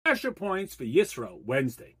Pressure points for Yisro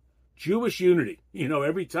Wednesday. Jewish unity.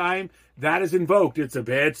 Every time that is invoked, it's a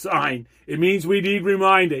bad sign. It means we need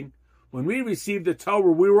reminding. When we received the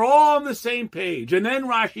Torah, we were all on the same page. And then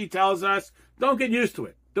Rashi tells us, don't get used to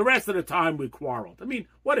it. The rest of the time we quarreled.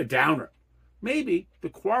 What a downer. Maybe the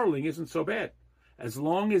quarreling isn't so bad, as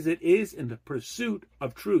long as it is in the pursuit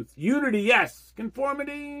of truth. Unity, yes.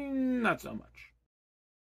 Conformity, not so much.